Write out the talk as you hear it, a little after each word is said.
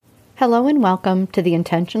Hello and welcome to the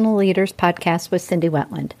Intentional Leaders Podcast with Cindy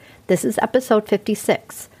Wetland. This is episode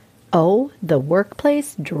 56. Oh, the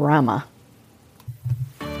Workplace Drama.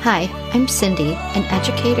 Hi, I'm Cindy, an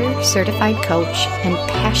educator, certified coach, and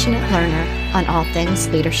passionate learner on all things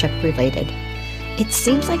leadership related. It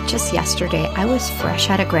seems like just yesterday I was fresh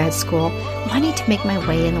out of grad school, wanting to make my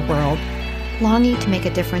way in the world, longing to make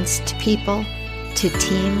a difference to people, to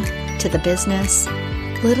team, to the business.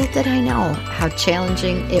 Little did I know how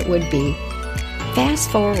challenging it would be.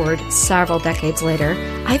 Fast forward several decades later,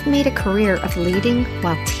 I've made a career of leading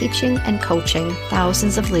while teaching and coaching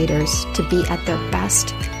thousands of leaders to be at their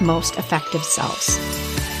best, most effective selves.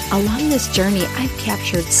 Along this journey, I've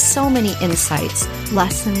captured so many insights,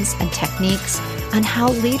 lessons, and techniques on how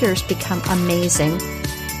leaders become amazing,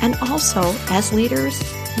 and also, as leaders,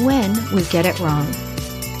 when we get it wrong.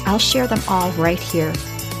 I'll share them all right here,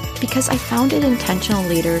 because I founded Intentional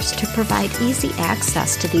Leaders to provide easy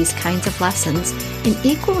access to these kinds of lessons, and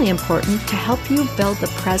equally important, to help you build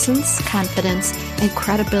the presence, confidence, and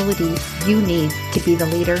credibility you need to be the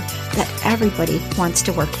leader that everybody wants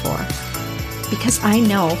to work for. Because I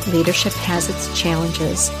know leadership has its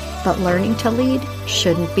challenges, but learning to lead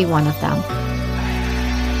shouldn't be one of them.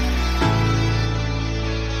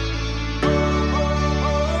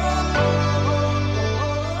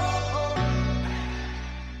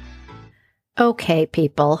 Okay,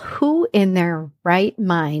 people, who in their right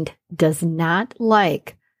mind does not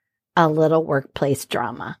like a little workplace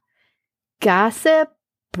drama? Gossip,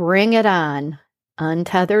 bring it on.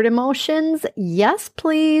 Untethered emotions, yes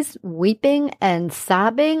please. Weeping and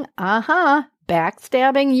sobbing,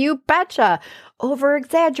 backstabbing, you betcha.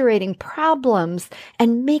 Over-exaggerating problems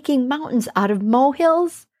and making mountains out of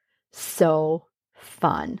molehills, so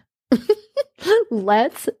fun.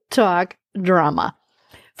 Let's talk drama.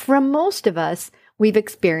 From most of us, we've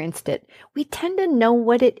experienced it. We tend to know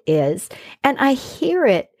what it is, and I hear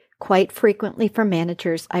it quite frequently from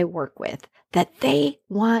managers I work with, that they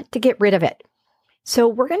want to get rid of it. So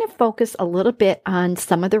we're going to focus a little bit on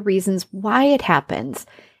some of the reasons why it happens,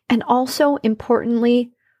 and also,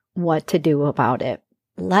 importantly, what to do about it.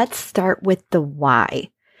 Let's start with the why.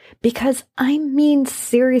 Because I mean,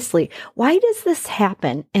 seriously, why does this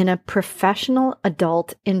happen in a professional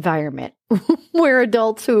adult environment where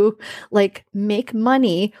adults who make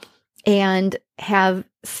money and have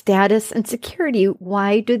status and security,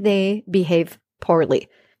 why do they behave poorly?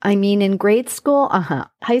 I mean, in grade school,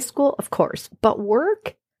 high school, of course, but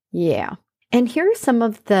work, yeah. And here are some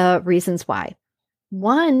of the reasons why.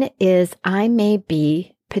 One is I may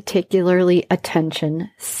be particularly attention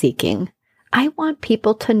seeking. I want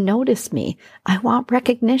people to notice me. I want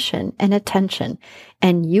recognition and attention.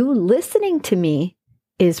 And you listening to me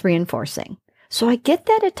is reinforcing. So I get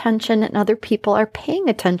that attention and other people are paying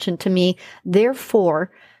attention to me.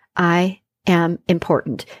 Therefore, I am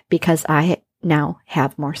important because I now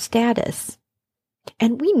have more status.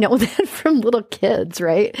 And we know that from little kids,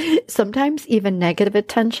 right? Sometimes even negative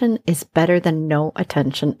attention is better than no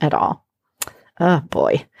attention at all. Oh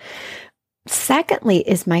boy. Secondly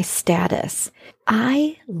is my status.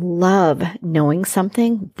 I love knowing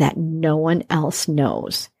something that no one else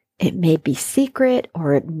knows. It may be secret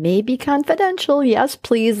or it may be confidential. Yes,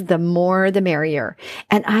 please, the more the merrier.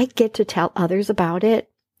 And I get to tell others about it.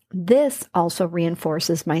 This also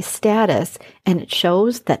reinforces my status, and it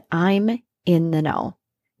shows that I'm in the know.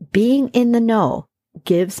 Being in the know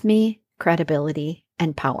gives me credibility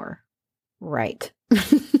and power. Right.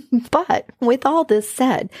 But with all this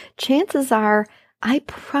said, chances are I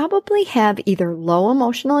probably have either low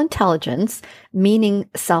emotional intelligence, meaning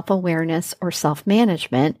self-awareness or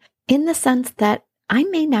self-management, in the sense that I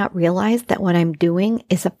may not realize that what I'm doing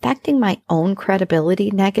is affecting my own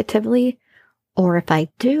credibility negatively, or if I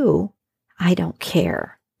do, I don't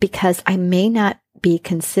care because I may not be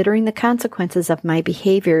considering the consequences of my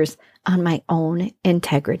behaviors on my own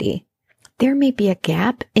integrity. There may be a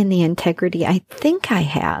gap in the integrity I think I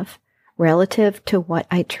have relative to what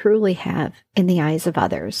I truly have in the eyes of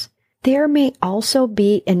others. There may also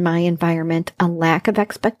be in my environment a lack of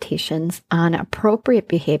expectations on appropriate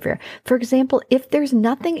behavior. For example, if there's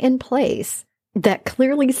nothing in place that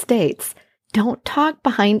clearly states, don't talk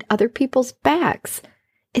behind other people's backs.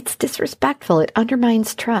 It's disrespectful. It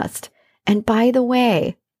undermines trust. And by the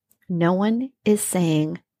way, no one is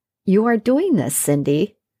saying, you are doing this,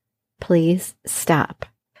 Cindy. Please stop.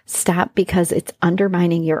 Stop because it's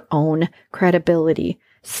undermining your own credibility.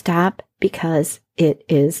 Stop because it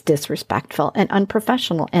is disrespectful and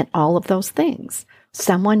unprofessional and all of those things.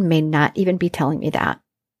 Someone may not even be telling me that.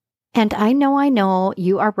 And I know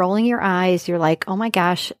you are rolling your eyes. You're like, oh my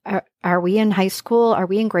gosh, are we in high school? Are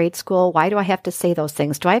we in grade school? Why do I have to say those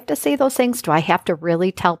things? Do I have to say those things? Do I have to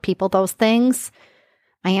really tell people those things?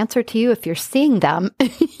 My answer to you, if you're seeing them,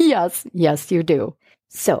 yes, you do.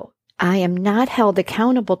 So I am not held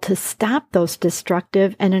accountable to stop those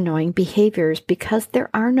destructive and annoying behaviors because there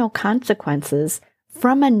are no consequences.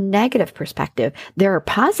 From a negative perspective, there are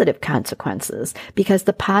positive consequences because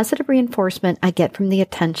the positive reinforcement I get from the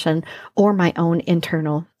attention or my own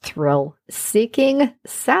internal thrill-seeking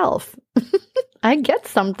self. I get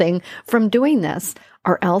something from doing this,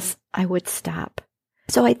 or else I would stop.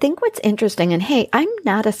 So I think what's interesting, and hey, I'm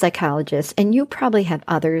not a psychologist, and you probably have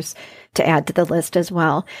others to add to the list as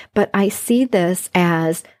well, but I see this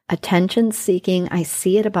as attention seeking. I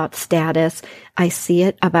see it about status. I see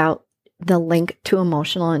it about the link to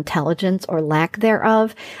emotional intelligence or lack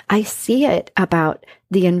thereof. I see it about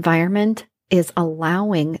the environment is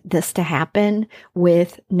allowing this to happen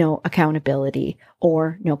with no accountability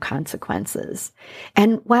or no consequences.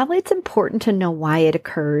 And while it's important to know why it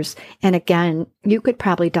occurs, and again, you could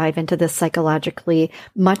probably dive into this psychologically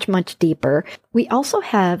much, much deeper, we also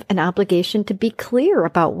have an obligation to be clear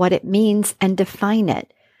about what it means and define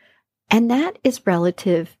it. And that is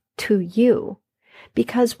relative to you.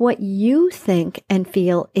 Because what you think and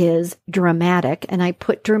feel is dramatic, and I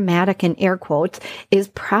put dramatic in air quotes, is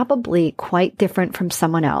probably quite different from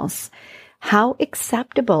someone else. How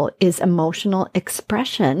acceptable is emotional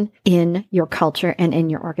expression in your culture and in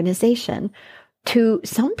your organization? To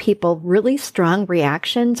some people, really strong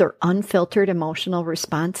reactions or unfiltered emotional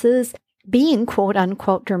responses, being quote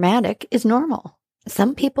unquote dramatic, is normal.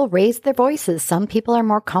 Some people raise their voices. Some people are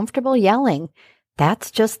more comfortable yelling.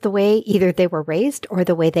 That's just the way either they were raised or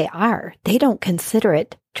the way they are. They don't consider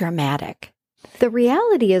it dramatic. The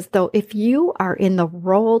reality is, though, if you are in the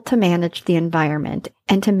role to manage the environment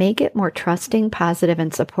and to make it more trusting, positive,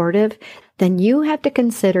 and supportive, then you have to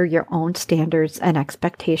consider your own standards and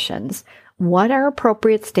expectations. What are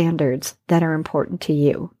appropriate standards that are important to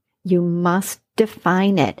you? You must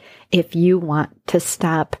define it if you want to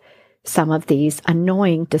stop some of these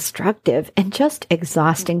annoying, destructive, and just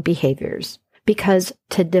exhausting behaviors. Because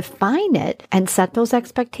to define it and set those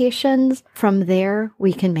expectations, from there,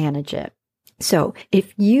 we can manage it. So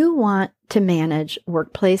if you want to manage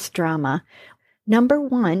workplace drama, number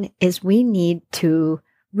one is we need to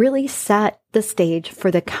really set the stage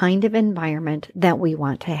for the kind of environment that we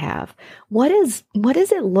want to have. What does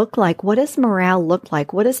it look like? What does morale look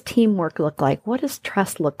like? What does teamwork look like? What does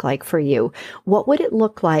trust look like for you? What would it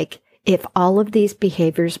look like if all of these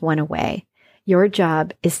behaviors went away? Your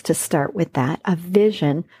job is to start with that, a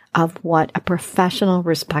vision of what a professional,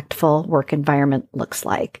 respectful work environment looks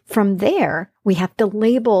like. From there, we have to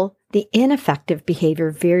label the ineffective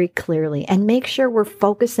behavior very clearly and make sure we're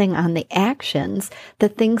focusing on the actions, the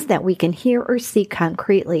things that we can hear or see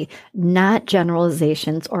concretely, not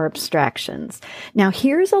generalizations or abstractions. Now,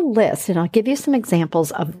 here's a list, and I'll give you some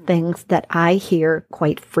examples of things that I hear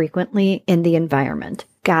quite frequently in the environment.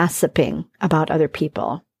 Gossiping about other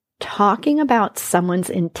people. Talking about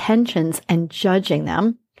someone's intentions and judging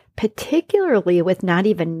them, particularly with not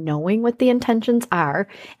even knowing what the intentions are.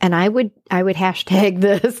 And I would hashtag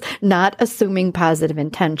this, not assuming positive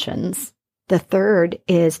intentions. The third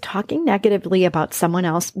is talking negatively about someone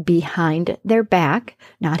else behind their back,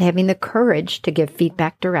 not having the courage to give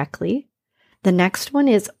feedback directly. The next one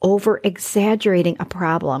is over-exaggerating a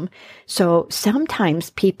problem. So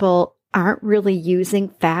sometimes people aren't really using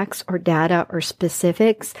facts or data or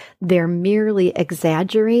specifics. They're merely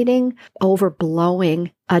exaggerating,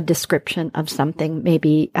 overblowing a description of something,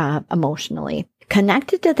 maybe emotionally.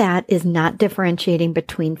 Connected to that is not differentiating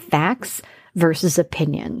between facts versus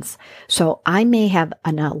opinions. So I may have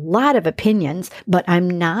a lot of opinions, but I'm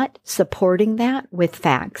not supporting that with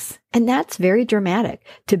facts. And that's very dramatic.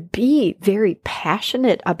 To be very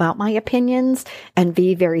passionate about my opinions and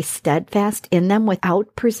be very steadfast in them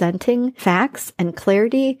without presenting facts and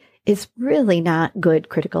clarity is really not good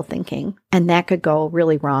critical thinking. And that could go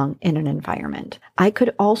really wrong in an environment. I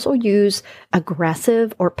could also use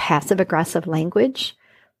aggressive or passive aggressive language,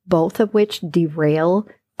 both of which derail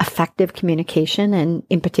effective communication, and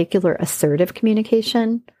in particular, assertive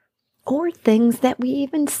communication, or things that we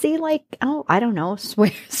even see like,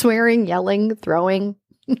 swearing, yelling, throwing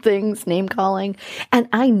things, name calling. And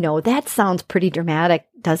I know that sounds pretty dramatic,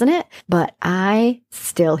 doesn't it? But I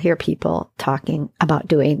still hear people talking about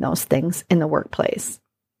doing those things in the workplace.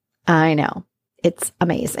 I know. It's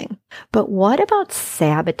amazing. But what about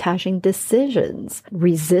sabotaging decisions,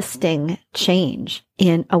 resisting change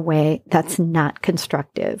in a way that's not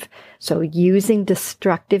constructive? So using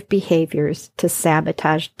destructive behaviors to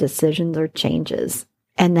sabotage decisions or changes.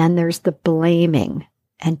 And then there's the blaming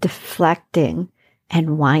and deflecting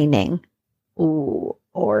and whining,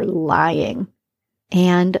 or lying,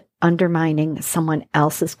 and undermining someone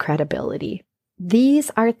else's credibility. These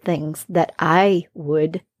are things that I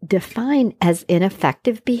would define as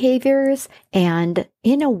ineffective behaviors. And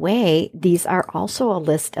in a way, these are also a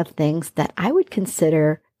list of things that I would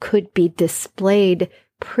consider could be displayed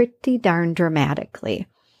pretty darn dramatically.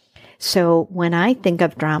 So when I think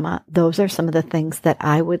of drama, those are some of the things that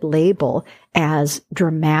I would label as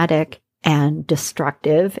dramatic and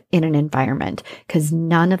destructive in an environment, because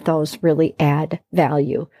none of those really add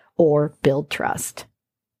value or build trust.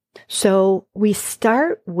 So we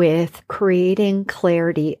start with creating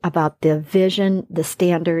clarity about the vision, the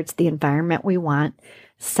standards, the environment we want.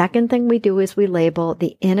 Second thing we do is we label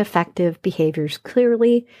the ineffective behaviors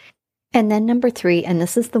clearly. And then number 3, and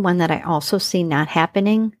this is the one that I also see not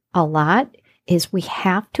happening a lot, is we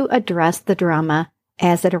have to address the drama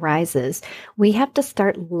as it arises. We have to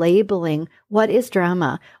start labeling what is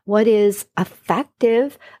drama, what is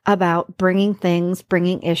effective about bringing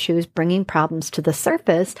issues, bringing problems to the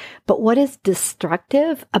surface, but what is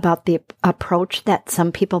destructive about the approach that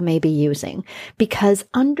some people may be using. Because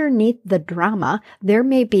underneath the drama, there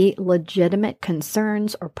may be legitimate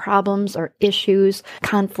concerns or problems or issues,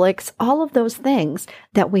 conflicts, all of those things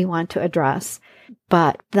that we want to address.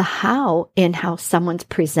 But the how someone's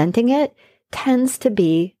presenting it tends to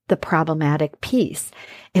be the problematic piece.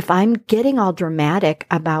 If I'm getting all dramatic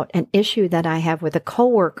about an issue that I have with a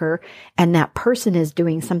coworker and that person is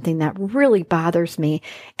doing something that really bothers me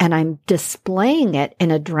and I'm displaying it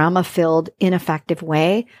in a drama-filled, ineffective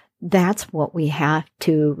way, that's what we have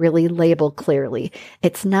to really label clearly.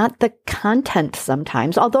 It's not the content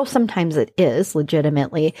sometimes, although sometimes it is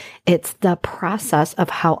legitimately. It's the process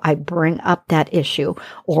of how I bring up that issue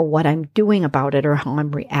or what I'm doing about it or how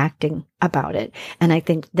I'm reacting about it. And I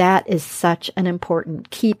think that is such an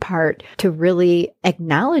important key part to really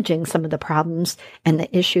acknowledging some of the problems and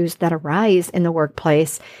the issues that arise in the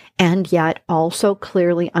workplace, and yet also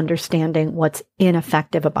clearly understanding what's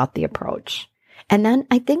ineffective about the approach. And then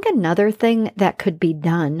I think another thing that could be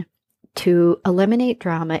done to eliminate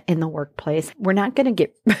drama in the workplace, we're not going to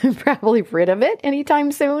get probably rid of it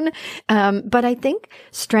anytime soon, but I think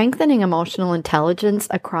strengthening emotional intelligence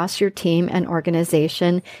across your team and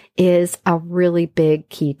organization is a really big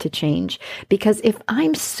key to change. Because if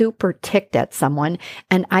I'm super ticked at someone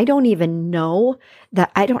and I don't even know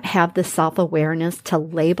that, I don't have the self-awareness to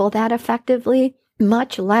label that effectively,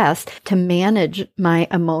 much less to manage my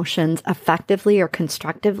emotions effectively or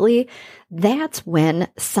constructively, that's when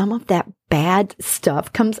some of that bad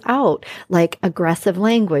stuff comes out, like aggressive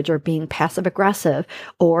language or being passive aggressive,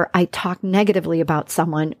 or I talk negatively about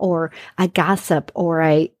someone, or I gossip, or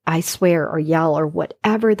I swear or yell, or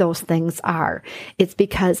whatever those things are. It's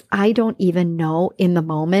because I don't even know in the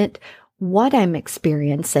moment what I'm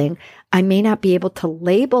experiencing. I may not be able to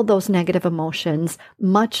label those negative emotions,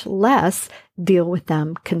 much less deal with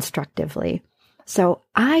them constructively. So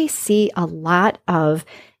I see a lot of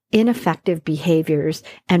ineffective behaviors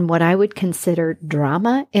and what I would consider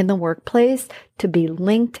drama in the workplace to be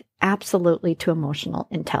linked absolutely to emotional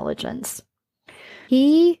intelligence.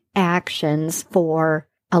 Key actions for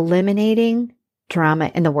eliminating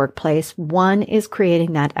drama in the workplace: one is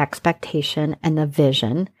creating that expectation and the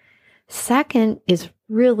vision. Second is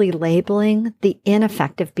really labeling the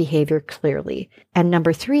ineffective behavior clearly. And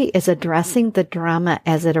number 3 is addressing the drama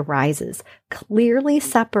as it arises, clearly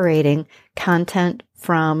separating content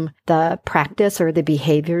from the practice or the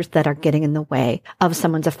behaviors that are getting in the way of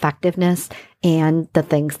someone's effectiveness and the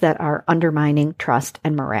things that are undermining trust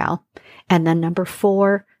and morale. And then number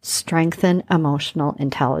 4, strengthen emotional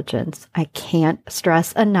intelligence. I can't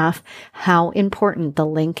stress enough how important the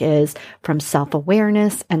link is from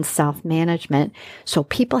self-awareness and self-management, so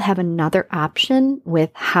people have another option with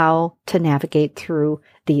how to navigate through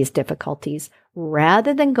these difficulties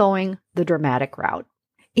rather than going the dramatic route.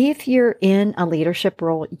 If you're in a leadership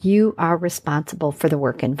role, you are responsible for the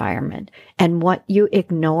work environment, and what you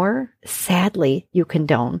ignore, sadly, you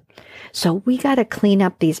condone. So we got to clean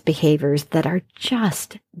up these behaviors that are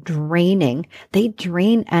just draining. They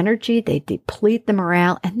drain energy, they deplete the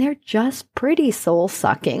morale, and they're just pretty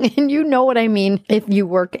soul-sucking. And you know what I mean if you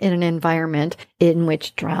work in an environment in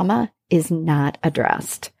which drama is not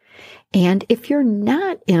addressed. And if you're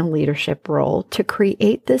not in a leadership role to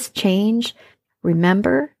create this change,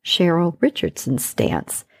 remember Cheryl Richardson's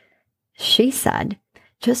stance. She said,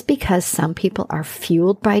 just because some people are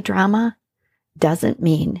fueled by drama doesn't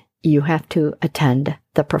mean you have to attend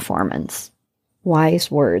the performance.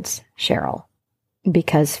 Wise words, Cheryl.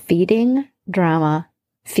 Because feeding drama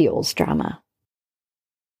fuels drama.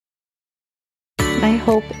 My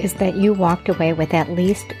hope is that you walked away with at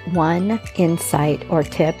least one insight or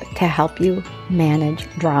tip to help you manage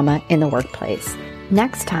drama in the workplace.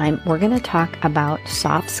 Next time, we're going to talk about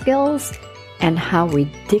soft skills and how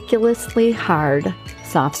ridiculously hard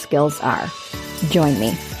soft skills are. Join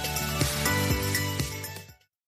me.